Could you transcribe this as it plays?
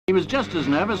He was just as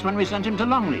nervous when we sent him to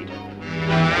Longleat.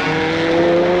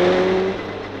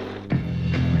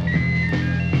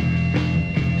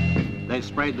 They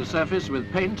sprayed the surface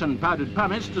with paint and powdered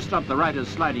pumice to stop the riders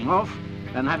sliding off,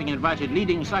 and having invited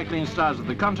leading cycling stars of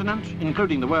the continent,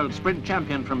 including the world sprint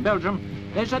champion from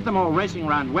Belgium, they set them all racing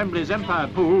round Wembley's Empire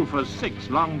Pool for 6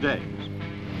 long days.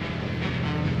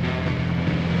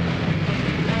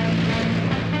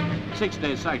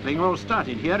 Six-day cycling all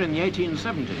started here in the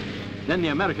 1870s. Then the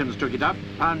Americans took it up,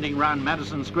 pounding round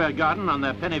Madison Square Garden on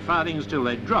their penny farthings till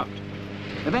they dropped.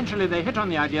 Eventually they hit on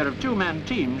the idea of two-man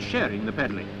teams sharing the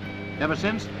pedalling. Ever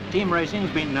since, team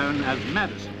racing's been known as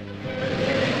Madison.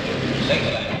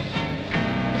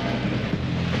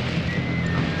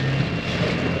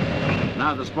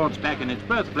 Now the sport's back in its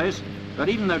birthplace, but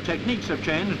even though techniques have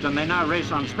changed and they now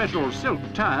race on special silk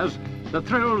tyres, the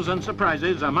thrills and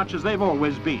surprises are much as they've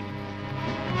always been.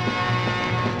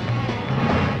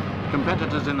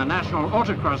 Competitors in the National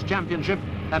Autocross Championship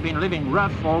have been living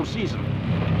rough all season.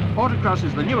 Autocross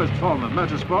is the newest form of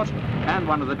motorsport and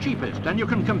one of the cheapest, and you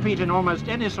can compete in almost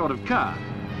any sort of car.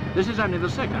 This is only the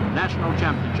second national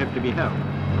championship to be held.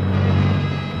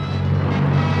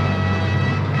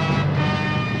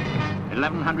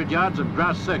 1,100 yards of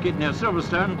grass circuit near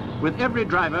Silverstone, with every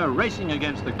driver racing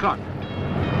against the clock.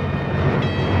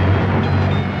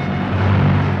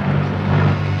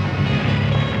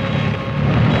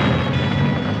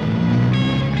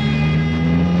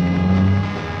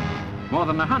 More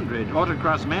than 100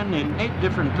 autocross men in 8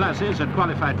 different classes had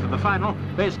qualified for the final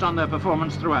based on their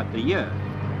performance throughout the year.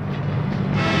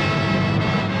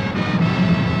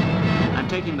 And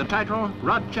taking the title,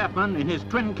 Rod Chapman in his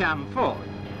twin-cam Ford.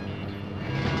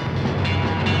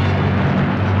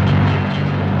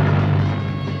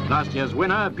 Last year's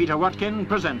winner, Peter Watkin,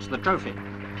 presents the trophy.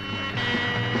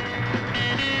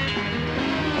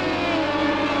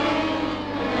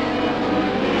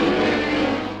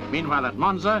 Meanwhile at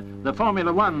Monza, the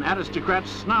Formula One aristocrats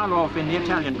snarl off in the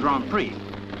Italian Grand Prix.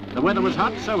 The weather was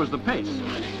hot, so was the pace.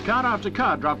 Car after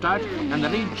car dropped out, and the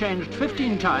lead changed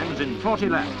 15 times in 40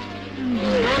 laps.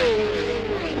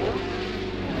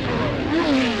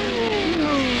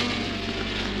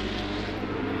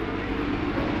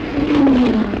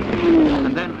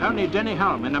 And then only Denny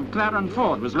Hulme in a McLaren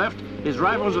Ford was left. His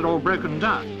rivals had all broken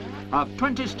down. Of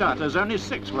 20 starters, only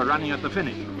 6 were running at the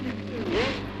finish.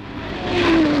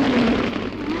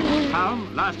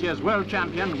 Hulme, last year's world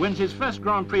champion, wins his first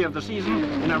Grand Prix of the season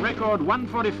in a record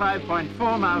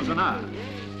 145.4 miles an hour.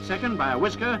 Second by a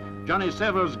whisker, Johnny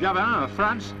Servoz-Gavin of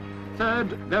France.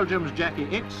 Third, Belgium's Jackie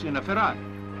Ickx in a Ferrari.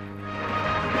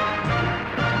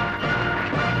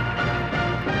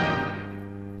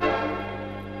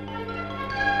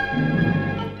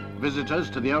 Visitors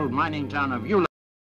to the old mining town of Eula